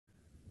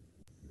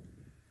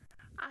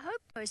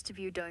hope most of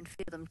you don't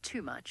fear them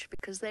too much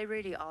because they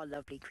really are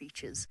lovely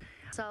creatures.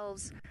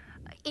 Ourselves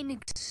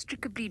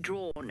inextricably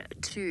drawn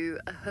to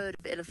a herd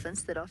of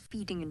elephants that are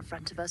feeding in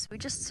front of us. We're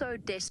just so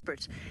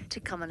desperate to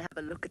come and have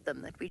a look at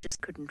them that we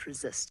just couldn't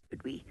resist,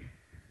 could we?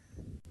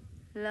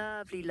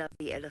 Lovely,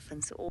 lovely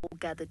elephants all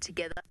gathered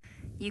together.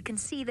 You can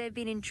see they've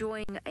been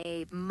enjoying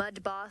a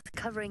mud bath,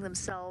 covering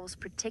themselves,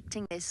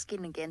 protecting their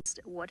skin against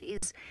what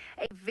is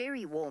a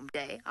very warm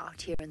day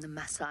out here in the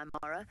Masai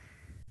Mara.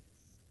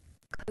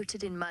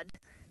 Coated in mud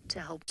to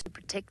help to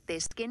protect their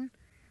skin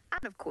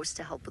and, of course,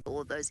 to help with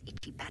all of those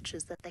itchy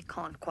patches that they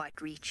can't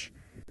quite reach.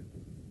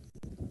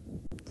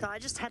 So I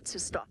just had to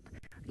stop.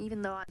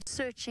 Even though I'm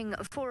searching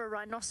for a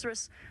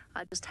rhinoceros,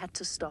 I just had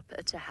to stop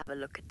to have a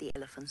look at the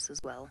elephants as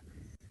well.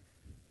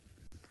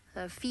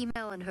 A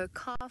female and her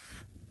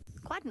calf,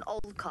 quite an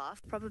old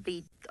calf,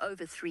 probably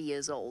over 3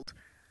 years old.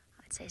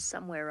 I'd say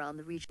somewhere around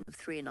the region of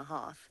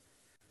 3.5.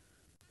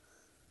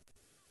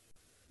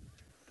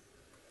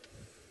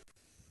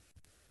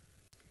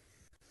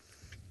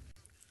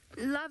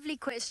 Lovely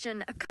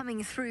question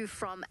coming through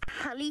from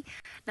Hallie.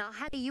 Now,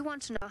 Hallie, you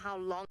want to know how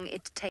long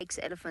it takes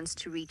elephants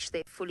to reach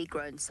their fully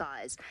grown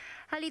size.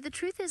 Hallie, the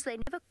truth is they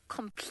never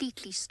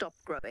completely stop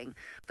growing.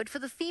 But for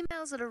the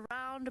females at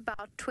around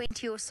about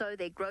 20 or so,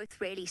 their growth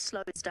really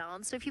slows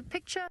down. So if you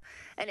picture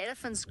an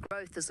elephant's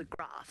growth as a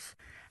graph,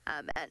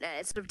 and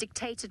it's sort of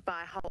dictated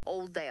by how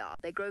old they are.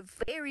 They grow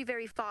very,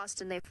 very fast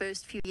in their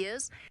first few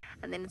years,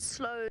 and then it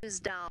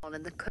slows down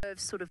and the curve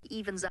sort of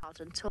evens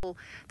out until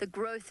the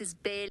growth is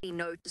barely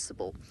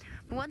noticeable.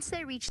 Once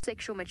they reach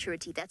sexual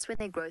maturity, that's when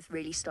their growth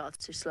really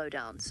starts to slow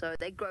down. So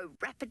they grow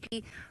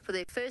rapidly for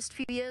their first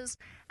few years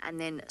and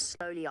then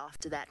slowly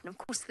after that. And of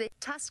course, their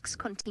tusks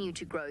continue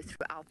to grow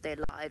throughout their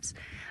lives.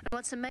 And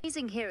what's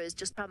amazing here is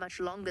just how much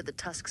longer the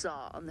tusks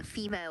are on the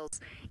females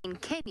in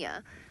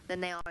Kenya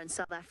than they are in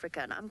South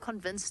Africa. And I'm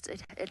convinced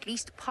it, at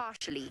least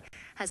partially,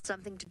 has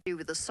something to do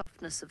with the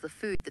softness of the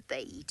food that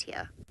they eat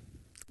here.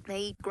 They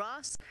eat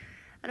grass,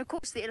 and of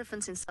course the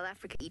elephants in South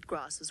Africa eat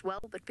grass as well,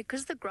 but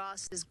because the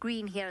grass is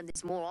green here and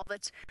there's more of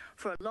it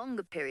for a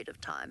longer period of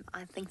time,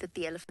 I think that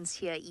the elephants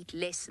here eat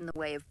less in the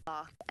way of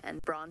bark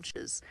and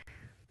branches.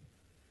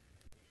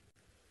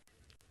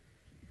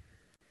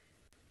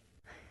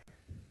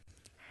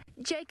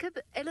 Jacob,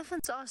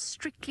 elephants are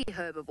strictly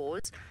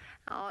herbivores.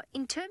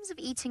 In terms of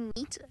eating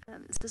meat,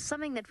 so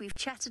something that we've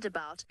chatted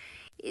about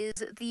is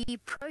the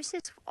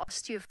process of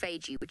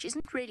osteophagy, which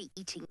isn't really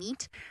eating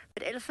meat,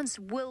 but elephants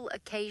will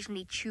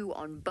occasionally chew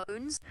on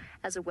bones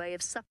as a way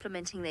of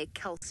supplementing their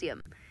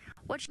calcium.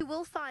 What you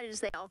will find is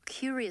they are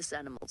curious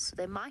animals.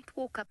 They might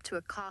walk up to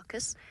a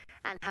carcass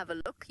and have a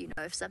look. You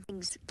know, if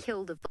something's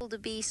killed a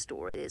wildebeest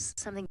or there's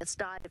something that's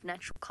died of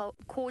natural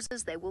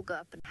causes, they will go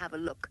up and have a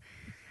look.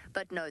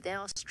 But no, they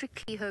are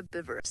strictly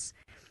herbivorous.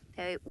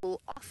 They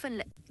will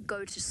often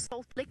go to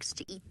salt licks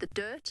to eat the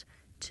dirt,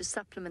 to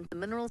supplement the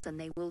minerals, and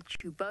they will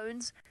chew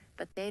bones,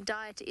 but their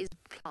diet is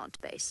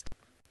plant-based.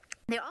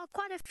 There are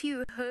quite a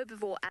few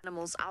herbivore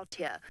animals out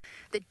here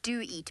that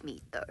do eat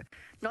meat, though.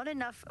 Not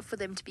enough for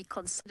them to be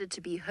considered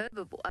to be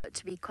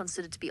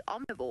considered to be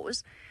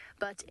omnivores,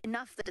 but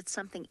enough that it's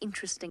something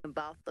interesting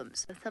about them.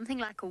 So something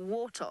like a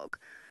warthog,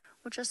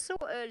 which I saw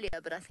earlier,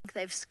 but I think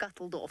they've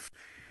scuttled off.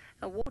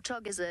 A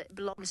warthog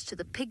belongs to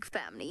the pig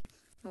family.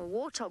 A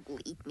warthog will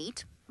eat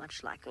meat,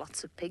 much like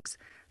lots of pigs,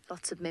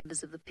 lots of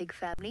members of the pig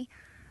family.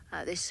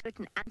 There's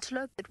certain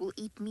antelope that will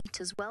eat meat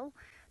as well.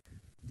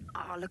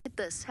 Oh, look at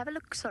this. Have a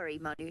look. Sorry,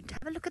 Manu.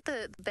 Have a look at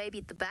the baby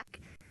at the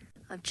back.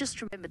 I've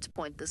just remembered to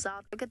point this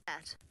out. Look at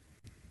that.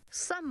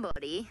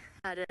 Somebody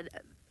had,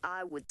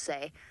 I would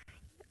say,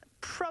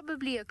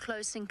 probably a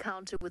close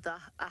encounter with a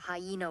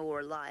hyena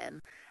or a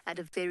lion at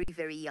a very,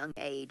 very young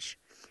age.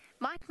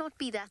 Might not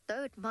be that,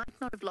 though. It might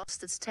not have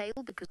lost its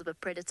tail because of a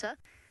predator.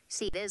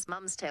 See, there's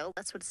Mum's tail.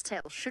 That's what its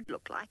tail should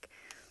look like.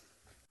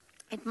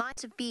 It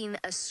might have been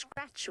a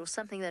scratch or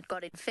something that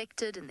got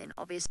infected, and then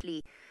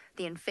obviously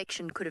the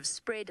infection could have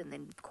spread and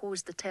then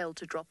caused the tail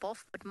to drop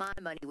off. But my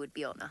money would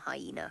be on a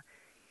hyena.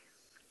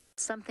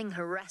 Something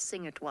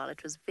harassing it while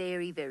it was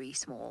very, very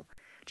small,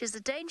 which is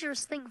a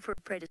dangerous thing for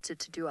a predator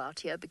to do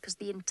out here because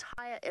the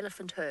entire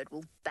elephant herd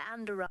will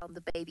band around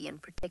the baby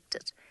and protect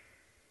it.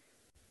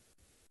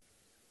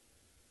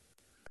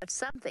 But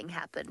something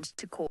happened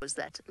to cause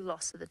that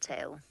loss of the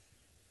tail.